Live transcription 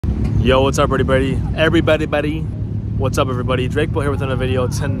Yo, what's up, everybody? What's up, everybody? Drake Bill here with another video.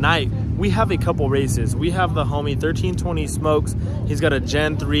 Tonight, we have a couple races. We have the homie 1320 Smokes. He's got a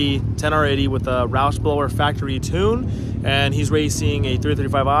Gen 3 10R80 with a Roush blower factory tune, and he's racing a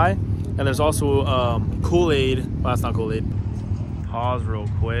 335i. And there's also Kool-Aid. Well, that's not Kool-Aid. Pause real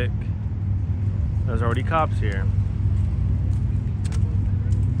quick. There's already cops here.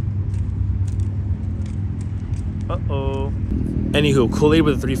 Uh-oh. Anywho, Kool-Aid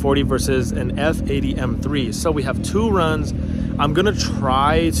with a 340 versus an F80 M3. So we have two runs. I'm gonna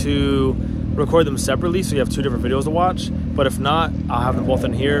try to record them separately so you have two different videos to watch. But if not, I'll have them both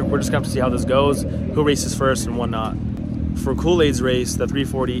in here. We're just gonna have to see how this goes, who races first and whatnot. For Kool-Aid's race, the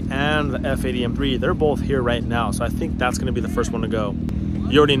 340 and the F80 M3, they're both here right now. So I think that's gonna be the first one to go.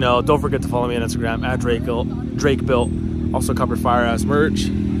 You already know. Don't forget to follow me on Instagram at Drake Built. Also cover fire ass merch.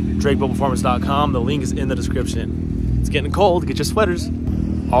 DrakeBuiltPerformance.com. The link is in the description. It's getting cold, get your sweaters.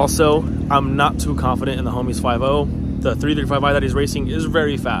 Also, I'm not too confident in the homie's 5.0. The 335i that he's racing is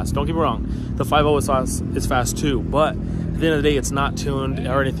very fast. Don't get me wrong. The 5.0 is fast too, but at the end of the day, it's not tuned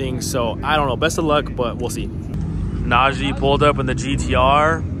or anything. So I don't know, best of luck, but we'll see. Najee pulled up in the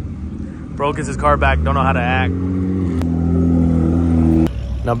GTR. Broke his car back, don't know how to act.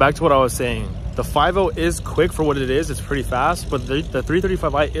 Now back to what I was saying. The 5.0 is quick for what it is. It's pretty fast, but the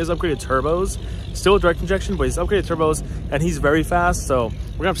 335i is upgraded turbos. Still direct injection, but he's upgraded turbos, and he's very fast. So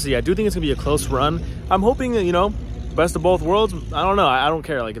we're gonna have to see. I do think it's gonna be a close run. I'm hoping that, you know, best of both worlds. I don't know. I don't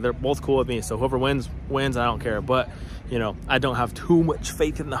care. Like, they're both cool with me. So whoever wins, wins. I don't care. But, you know, I don't have too much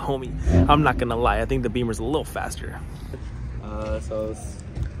faith in the homie. I'm not gonna lie. I think the Beamer's a little faster. So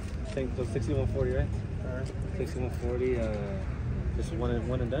I think it was 6140, right? 6140. Just one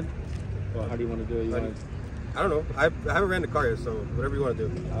and done. Well, how do you want to do it? I don't know. I haven't ran the car yet, so whatever you want to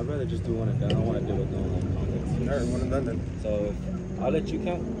do. I'd rather just do one and done. I don't want to do it no conflicts. All right, one and done then. So I'll let you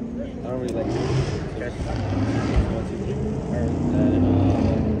count. I don't really like to. Okay. 1, 2, 3. All right. And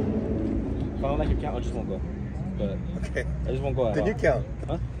if I don't like your count, I just won't go. But okay. I just won't go. Then you count.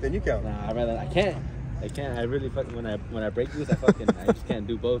 Huh? Then you count. Nah, I can't. I really fucking when I break these, I just can't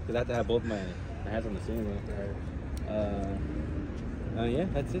do both because I have to have both my hands on the steering wheel. Yeah,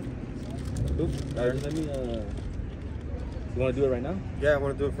 that's it. Cool. All right, let me, you want to do it right now? Yeah, I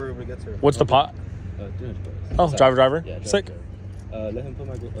want to do it before everybody gets here. What's the pot? 300 bucks. Oh, driver. Yeah, sick. Let him put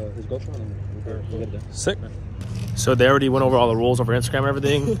his GoPro and we'll get it done. Sick. So they already went over all the rules over Instagram and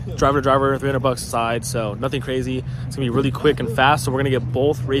everything. Driver, 300 bucks aside, so nothing crazy. It's gonna be really quick and fast. So we're gonna get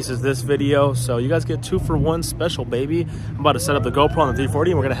both races this video. So you guys get 2 for 1 special, baby. I'm about to set up the GoPro on the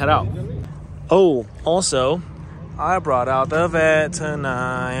 340 and we're gonna head out. Oh, also, I brought out the vet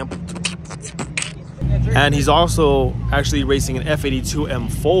tonight. And he's also actually racing an F82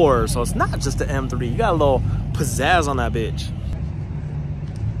 M4, so it's not just the M3. You got a little pizzazz on that bitch.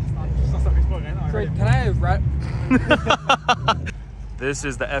 Can I This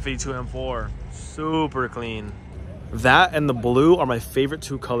is the F82 M4. Super clean. That and the blue are my favorite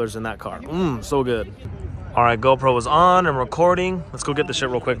 2 colors in that car. So good. All right, GoPro is on and recording. Let's go get this shit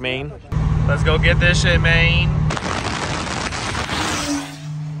real quick, man. Let's go get this shit, man.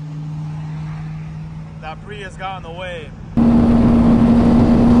 That Prius got in the way.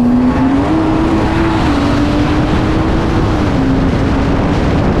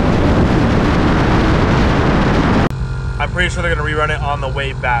 I'm pretty sure they're gonna rerun it on the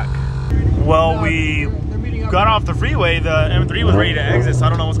way back. Well, we got off the freeway. The M3 was ready to exit, so I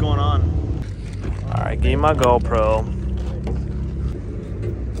don't know what's going on. All right, gave my GoPro.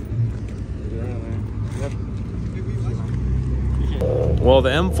 Well,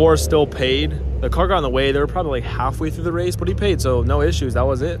 the M4 still paid. The car got in the way. They were probably like halfway through the race, but he paid, so no issues. That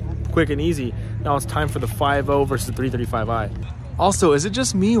was it. Quick and easy. Now it's time for the 5.0 versus the 335i. Also, is it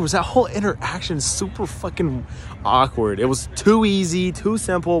just me, or was that whole interaction super fucking awkward? It was too easy, too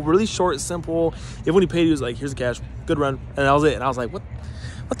simple, really short, simple. Even when he paid, he was like, here's the cash, good run. And that was it. And I was like, what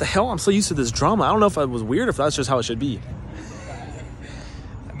the hell? I'm so used to this drama. I don't know if I was weird, if that's just how it should be.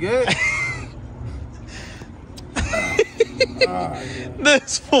 Good.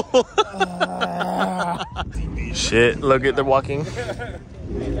 This fool. Shit, look at they're walking.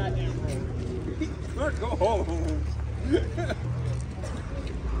 Go home.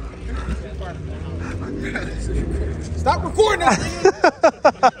 Stop recording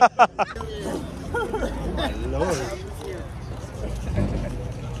Lord.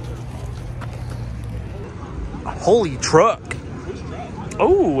 Holy truck.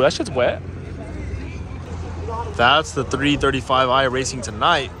 Oh, that shit's wet. That's the 335i racing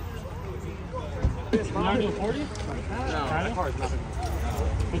tonight. 40? No, that car is not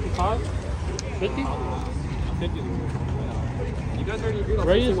 55? 50? 50. You guys already agreed on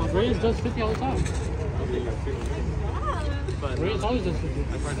Reyes does 50 all the time. But Reyes always does 50.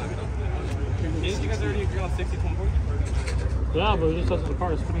 my car's not gonna. Didn't you guys already agree on 60 to 140? Yeah, but it just says the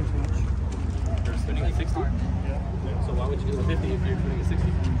car is spinning too much. You're spinning at 60? Yeah. So why would you do the 50 if you're spinning at 60?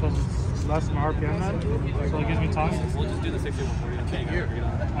 Because it's less than RPM then, so it gives me time. We'll just do the 60 to 140.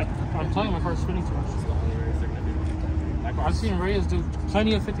 I'm telling you, my car is spinning too much. I've seen Reyes do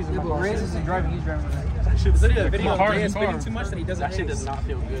plenty of 50s in my car. Reyes isn't driving, he's driving. Should the video car, is car. spinning too much that he doesn't. That shit does not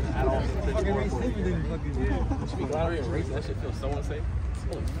feel good at all. Should be glad we race. That shit feels so unsafe.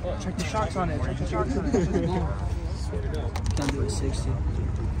 Holy fuck. Check the shocks on it. Check the shocks on it. Can't do a 60.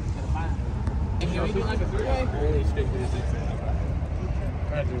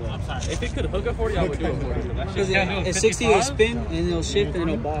 If it could hook a 40, I would do a 40. Because at 60 it'll spin and it'll shift and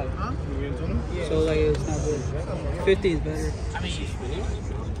it'll bob. So like it's not good. 50 is better.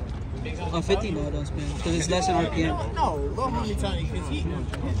 50 no, it don't spin because it's less than RPM. No, go home and tell me because he. I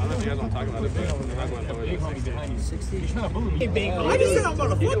don't know if you guys want to talk about it, but I'm not going to throw it. 60. I just said I'm about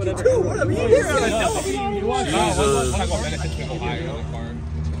to fuck you too. Whatever you hear.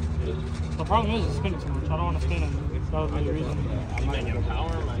 The problem is it's spinning too much. I don't want to spin it. That would be the reason. I'm not getting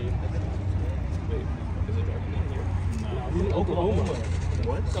power. Oklahoma.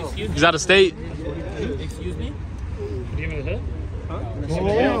 What? He's out of state. Excuse me? Give me the hit? Oh,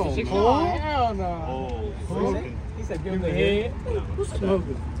 Hell no. he said give him the head. Who's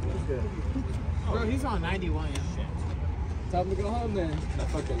smoking? Bro, he's on 91. Time to go home then. That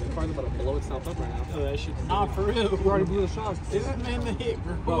fucking car's about to blow itself up right now. So that shit's Nah, for real. You already blew the shocks. This is man the hit,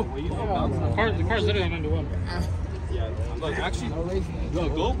 bro. Bro, where you going? The car's literally 91. Yeah, look, actually, no,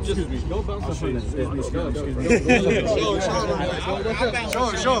 go bounce up on that.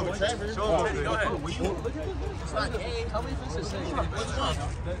 Show him. It's like, hey, how many things to say?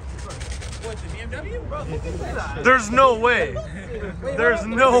 What, the BMW? Bro, There's no way. There's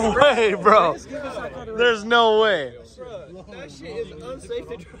no way, bro. There's no way. that shit is unsafe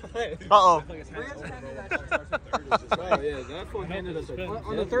to drive. Uh-oh. Yeah, that fool handed us a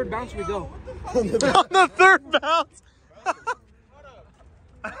On the third bounce we go. On the third bounce.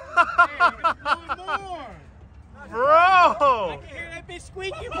 Bro. Hear that bitch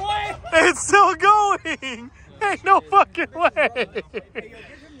squeaky, boy? It's still going. Ain't no fucking way.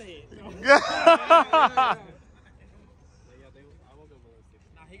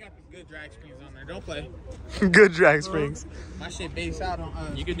 Nah, he got the good drag springs on there. Don't play. Good drag springs. My shit base out on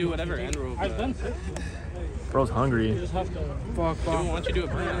You could do whatever Andrew. I've done 50. Bro's hungry. You just have to. Fuck. Why don't you do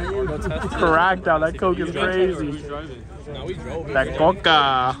it? Go test it. Cracked out. That coke is Who's crazy. driving? No, we drove. That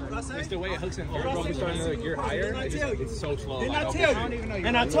coca. It's the way it hooks in third, bro. We started another gear higher. It's so slow. Didn't I tell you?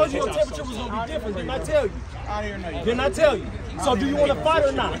 And I told you your temperature was gonna be different. Didn't I tell you? Didn't I tell you? So do you want to fight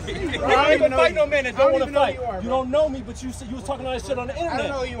or not? I don't even fight no man that don't want to fight. You don't know me, but you said you was talking all that shit on the internet. I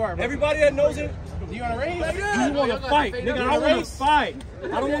don't know who you are. Everybody that knows it. Do you want to race? Do you want to fight, nigga? I want to fight. I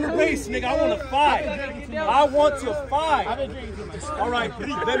don't want to race, nigga. I want to fight. I want to fight. All right,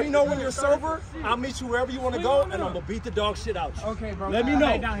 let me know when you're sober. I'll meet you wherever you want to go, and I'm gonna beat the dog shit out you. Okay, bro. Let me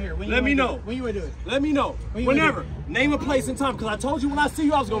know. Let me know. When you would do it? Let me know. Whenever. Name a place and time, because I told you when I see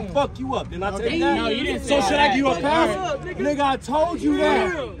you, I was going to fuck you up. Didn't I tell you that? No, you didn't say So that. should I give you a pass? Nigga, I told you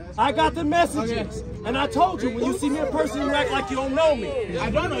that. I got the messages. And I told you, when you see me in person, you act like you don't know me. I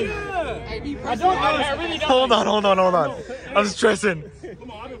don't know you. I don't know you. I really don't. Hold on. I'm stressing.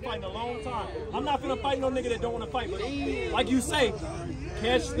 Come on, I've been fighting a long time. I'm not going to fight no nigga that don't want to fight. But like you say,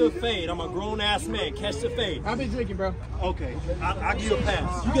 catch the fade. I'm a grown-ass man. Catch the fade. I've been drinking, bro. Okay, I'll give you a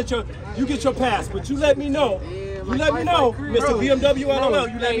pass. You get your pass, but you let me know. You let me know, Mr. BMW LOL.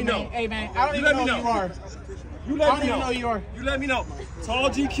 You let me know. Hey, man, I don't You even let me know who you are. You I let don't me even know. know who you are. You let me know. Tall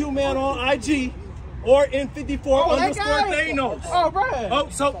GQ man on IG or N54 underscore Thanos. Oh, bro. Oh,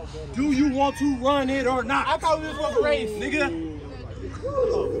 so do you want to run it or not? I thought we was supposed to race. Nigga.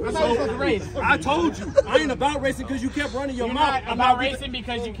 I thought we was supposed to race. I told you, I ain't about racing because you kept running your You're mouth. not about racing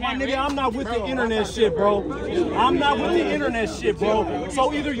because you can't My nigga, race. I'm not with the internet shit, bro. I'm not with the internet shit, bro.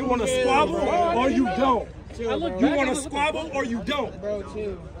 So either you want to squabble or you don't. You want to squabble or you don't. Bro,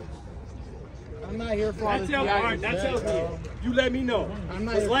 chill. I'm not here for all this. All right, that tells me. You let me know. I'm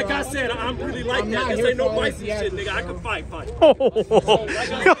not Because here like for I all- said, I'm really like I'm that. not This here ain't no for all this bison shit, nigga. I can fight.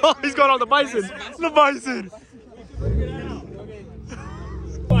 He's going on the bison. The bison.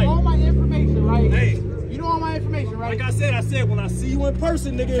 All my information, right? Hey. You know all my information, right? Like I said, when I see you in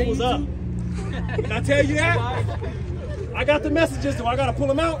person, nigga, it was up. Did I tell you that? I got the messages. Do I got to pull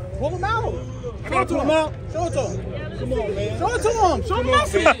them out? Pull them out. I got to pull them out? Show it to him. Come on, man. Show it to him. Show him the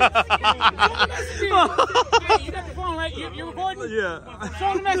message. Hey, you got the phone, right? You're recording? Yeah. Show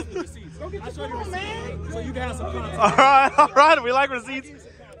him the message. Go get your phone, man. So you can have some content. All right. We like receipts.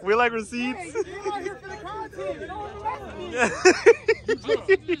 We like receipts. Hey, you're out here for the content.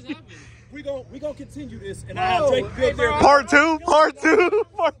 We gonna continue this, and I have Drake built there. Part two. Like, it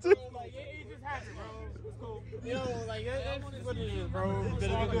just happened, bro. It's cool. You know, like, that's what it is, bro.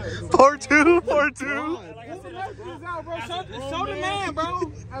 Part two. Pull the messages out, bro. Show the man,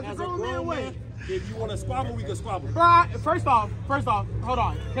 bro. As a grown man way. If you want to squabble, we can squabble. Bro, first off, hold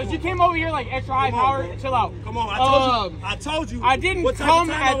on. Because you came over here like extra high power. Chill out. Come on, I told you. I didn't come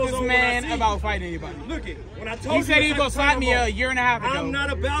at this man about fighting anybody. Look it. When I told He said he was going to slap me a year and a half ago. I'm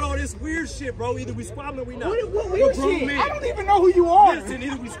not about all this weird shit, bro. Either we squabble or we not. What weird shit? I don't even know who you are. Listen,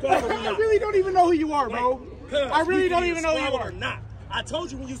 either we squabble or we I not. really don't even know who you are, bro. I really don't even know who you are. Or not. I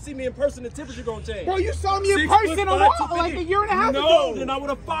told you when you see me in person, the temperature gonna change. Bro, you saw me in person like a year and a half ago. No, then I would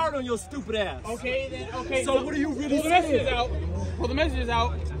have fired on your stupid ass. Okay, then, okay. So what are you really saying? Pull the messages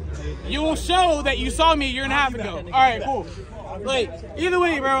out. You will show that you saw me a year and a half ago. All right, cool. Like, either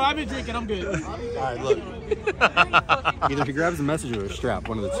way, bro, I've been drinking. I'm good. All right, look. Either he grabs the message or a strap,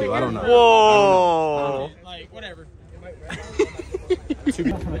 one of the two. I don't know. Whoa. Like, whatever.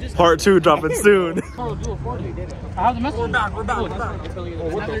 Part two dropping soon. I have the message. We're back.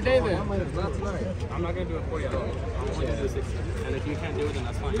 Another day then. I'm not going to do a 40 at all. I'm only going to do a 60. And if you can't do it, then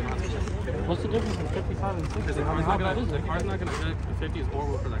that's fine. What's the difference in 55 and 60? Because the car's not going to hit. 50 is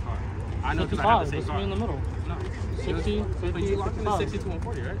horrible for that car. I know because I have the same car. in the middle. No. 60, 50, But you locked in the 55. 60 to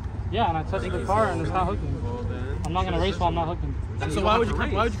 140, right? Yeah, and I tested the car and it's not hooking. Well, then. I'm not going to race while I'm not hooking. So why would you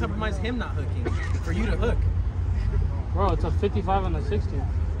compromise him not hooking for you to hook? Bro, it's a 55 and a 60.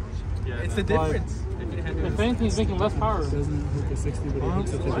 Yeah, it's the difference. If anything, he's making less power. If he's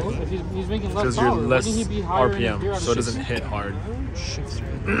making less Because power, you're less wouldn't he be higher in gear RPM, on so it the doesn't hit hard.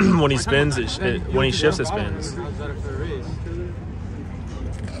 When he spins, when he shifts, it spins. No.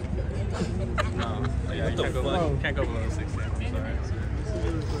 Yeah, you can't go below 60. I'm sorry.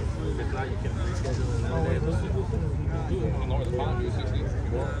 If not, you can reschedule another day. Lower the bottom, do 60.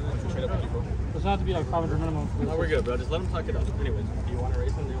 It doesn't have to be like 500 minimum. No, we're good, bro. Just let him talk it up. Anyways, do you want to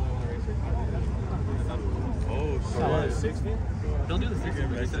race him? Do you only want to race him? Oh, shit. 60? He'll do the 60,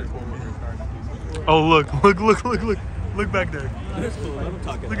 but I said it's 4 more stars. Oh, look back there. That's cool. Let him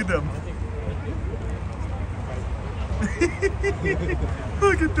talk it up. Look at them.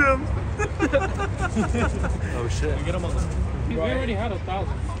 Look at them. Oh, shit. Get him on the... We already had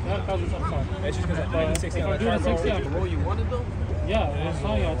 1,000. We had 1,000 sometimes. It's just because I'm 60 If on I'm the doing car. 60, I'm Oh, you wanted though? yeah, it's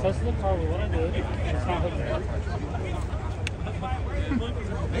telling you, I tested the car with what I did, and it's not hooking.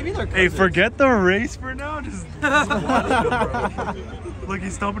 Maybe they're Hey, forget the race for now. Just look,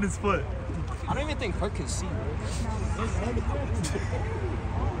 he's stomping his foot. I don't even think Herc can see.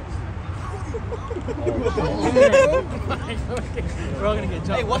 We're all gonna get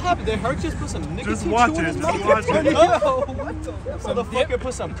jumped. Hey, what happened? Did Herc just put some nicotine Just watch chew in it. his Just mouth? watch it. Yo, what the motherfucker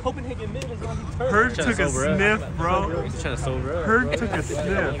put some Copenhagen mint in his mouth. Herc took a sniff, bro. He's trying to sober up. Herc took a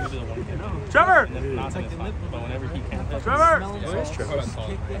sniff. Trevor! But whenever he can't touch Trevor!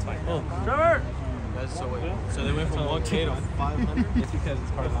 Oh, Trevor! so they went from 1K to 500? It's because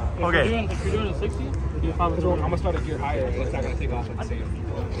it's part of that. Okay. If you're doing a 60, do 500. I'm gonna start a gear higher, and it's not gonna take off at the same.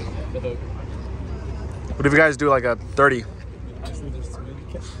 The hook. What if you guys do like a 30? Did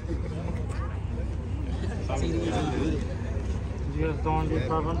you guys don't want to do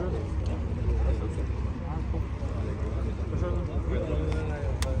 500?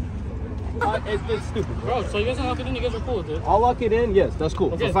 It's stupid, bro. Bro, so you guys are locking in, you guys are cool with it. I'll lock it in. Yes, that's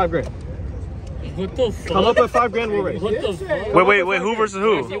cool. Okay. For $5 grand. What the fuck? Come up with $5 grand, we'll race. What the fuck? Wait, who versus If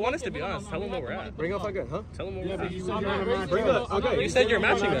who? you want us to be honest, tell them where we're at. Bring up $5 grand, huh? Tell them where we're at. Bring up. Okay. You said you're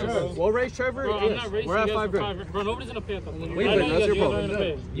matching us. We'll race Trevor. Bro, I'm Yes. not racing We're at you guys $5 for grand. Bro, nobody's gonna pay at that. Wait, but that's your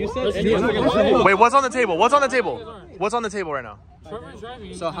problem. You said We're not gonna pay. Wait, what's on the table? What's on the table? What's on the table right now? Trevor's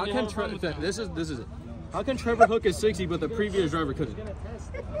driving. So how can Trevor? This is it. How can Trevor hook at 60, but the previous driver couldn't?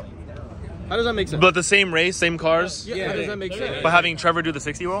 How does that make sense? But the same race, same cars, Yeah. How does that make sense? but having Trevor do the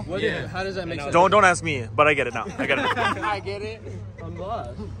 60 roll? Yeah. How does that make sense? Don't ask me, but I get it now. I get it. I get it. I'm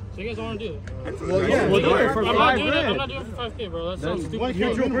lost. So you guys don't want to do it? Well, yeah. We'll do it for I'm not $5 doing it. I'm grand. not doing it for 5K, bro. That sounds stupid. 1K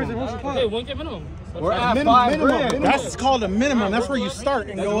minimum. Okay, 1K minimum. We're at $5 grand. That's called a minimum. That's where you start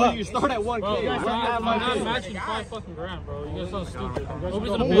and go up. You start at 1K. Bro, We're at I'm not 5K. matching 5 fucking grand, bro. You guys sound stupid.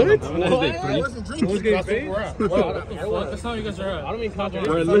 Nobody's gonna pay them. That's not what you guys are at. I don't mean contract.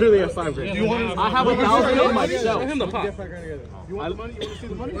 We're literally at $5 grand. I have 1,000 on myself. Him the pop.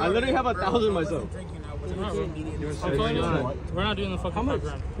 I literally have 1,000 myself. I'm telling you, we're not doing the fucking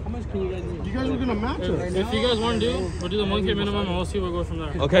program. How much can you guys do? You guys were gonna match us. If you guys want to do, we'll do the 1K minimum and we'll see where we go from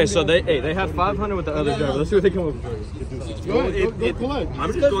there. Okay, so they have 500 with the other driver. Let's see what they come up with. Go collect.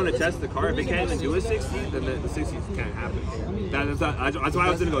 I'm just going to test the car. If it can't even do a 60, then the 60 can't happen. That's why I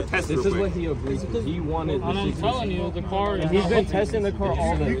was going to go test This real is quick. what he agreed to. He wanted the And I'm 60. telling you, the car is He's been testing the car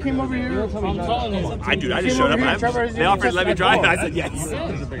all day. You came over here. I'm telling you. I just showed up. They offered to let me drive. I said yes.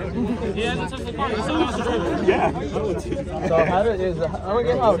 He hasn't touched the car. He still wants to drive it. Yeah. So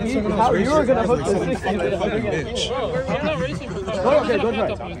how you were gonna hook the 60? Bro, I'm not racing for cars. Okay, go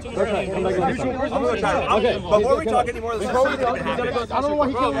try. Okay, before we talk anymore, let's just see if it happens. I don't know why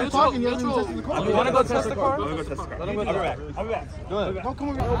he can't even talk and he hasn't even tested the car. You wanna go test the car? I'll go test the car. I'll be back. Don't come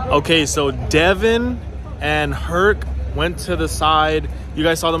over. Okay, so Devin and Herc went to the side. You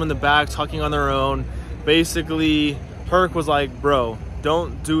guys saw them in the back talking on their own. Basically, Herc was like, bro,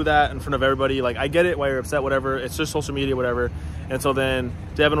 don't do that in front of everybody. Like, I get it why you're upset, whatever. It's just social media, whatever. And so then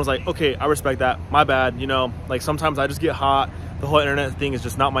Devin was like, okay, I respect that. My bad. You know, like sometimes I just get hot. The whole internet thing is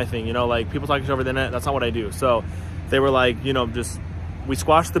just not my thing. You know, like people talking over the internet, that's not what I do. So they were like, you know, just we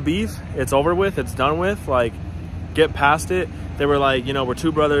squashed the beef. It's over with. It's done with. Like, get past it. They were like, you know, we're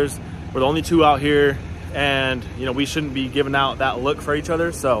two brothers. We're the only two out here. And, you know, we shouldn't be giving out that look for each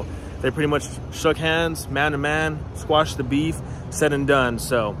other. So they pretty much shook hands, man to man, squashed the beef, said and done.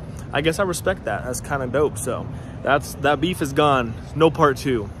 So I guess I respect that. That's kind of dope. So that beef is gone. No part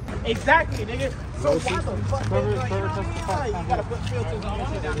two. Exactly, nigga. So why the fuck you gotta put filters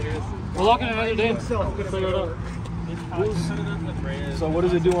on shit down here? We're locking another day. Figure it out. So what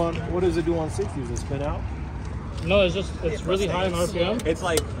does it do on 60s? Does it spin out? No, it's really high in RPM. It's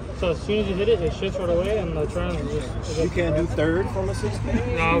like, So as soon as you hit it, it shifts right away and the trans just... You can't do third from a 60?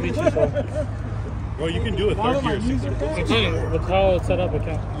 No, it'll be too slow. Well, you can do a third gear. I'm telling you, with how it's set up, it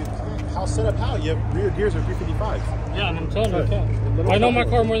can't. How set up how? You have rear gears are 355. Yeah, and I'm telling you, it can't. I know my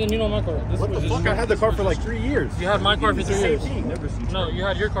car more than you know my car. What the fuck? I had the car for like 3 years. You had my car for 3 years. No, you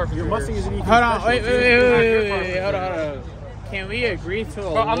had your car for 3 Your years. Mustang is an EV. Hold on, wait, hold on. Can we agree to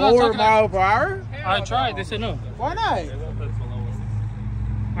a I'm not lower talking mile per hour? I tried. They said no. Why not?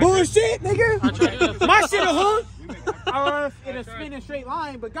 Bullshit, nigga. I tried to do that. My shit a hook. I run in a spinning straight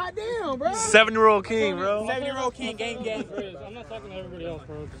line, but goddamn, bro. 7-year-old king, bro. 7-year-old king, gang. I'm not talking to everybody else,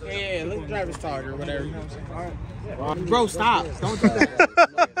 bro. Yeah, let the driver's talk or whatever. You know what I'm saying? All right. Bro, stop. Don't do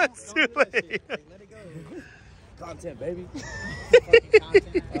that. It's too late. Content, baby.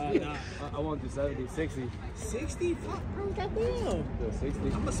 I want to do 70, 60. 60? Fuck, bro, goddamn. Do 60.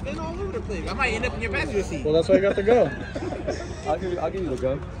 I'm gonna spin all over the place. I might end up in your passenger seat. Well, that's why I got to go. I'll give you the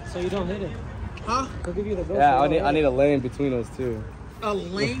gun. So you don't hit it. Huh? I'll give you the go. Yeah, I need a lane between us too. A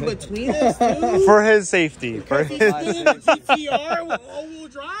lane between us, dude? For his safety. For his Spinning a GTR with all-wheel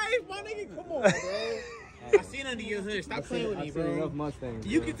drive? My nigga, come on, bro. I seen under your hood. Stop playing with me, I've seen enough bro. Mustangs.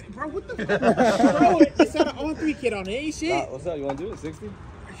 You can, bro, what the fuck? Bro, it's got an on-3 kit on it. Ain't shit. What's up? You want to do it? 60?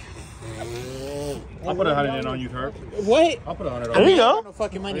 I'll put 100 in on you, Herb. What? I'll put 100 on There you. you go. No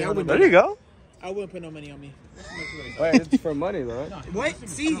fucking money. I wouldn't. There you go. I wouldn't put no money on me. Wait, it's for money though, right? What?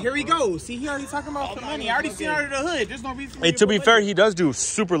 See, here we go. See, he already talking about the money. I already seen under the hood. There's no reason. For Hey, me to be put fair, money. he does do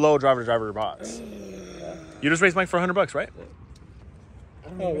super low driver-to-driver bots. You just raised Mike for $100, right?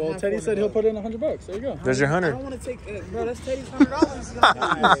 Oh, well, Teddy said he'll put in $100. There you go. There's your I 100. don't want to take, bro. That's Teddy's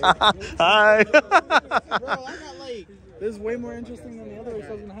 $100. Hi. Bro, I got like This is way more interesting than the other way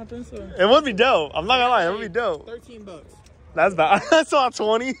something's gonna happen. So It would be dope. I'm not gonna lie, it would be dope. $13. That's bad. That's all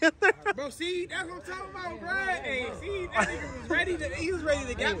 20. Bro, see, that's what I'm talking about, bro. Hey, see, that nigga was ready to. He was ready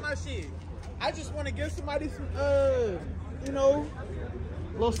to get my shit. I just want to give somebody some, you know,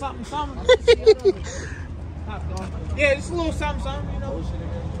 a little something, something. Yeah, just a little something, something, you know.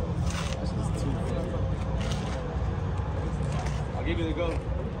 I'll give you the go.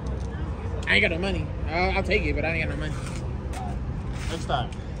 I ain't got no money. I'll take it, but I ain't got no money. next time.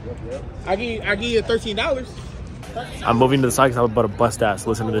 I give you $13. I'm moving to the side because I'm about to bust ass.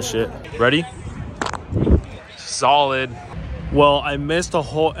 Listen to this shit. Ready? Solid. Well, I missed a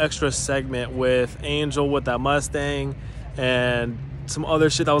whole extra segment with Angel with that Mustang and some other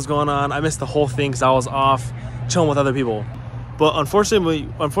shit that was going on. I missed the whole thing because I was off chilling with other people. But unfortunately,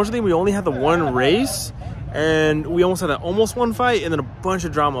 we only had the one race, and we almost had that almost one fight and then a bunch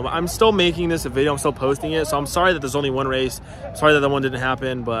of drama. But I'm still making this a video. I'm still posting it. So I'm sorry that there's only one race. Sorry that one didn't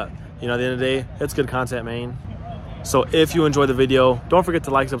happen. But, you know, at the end of the day, it's good content, man. So if you enjoyed the video, don't forget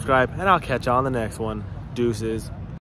to like, subscribe, and I'll catch y'all on the next one. Deuces.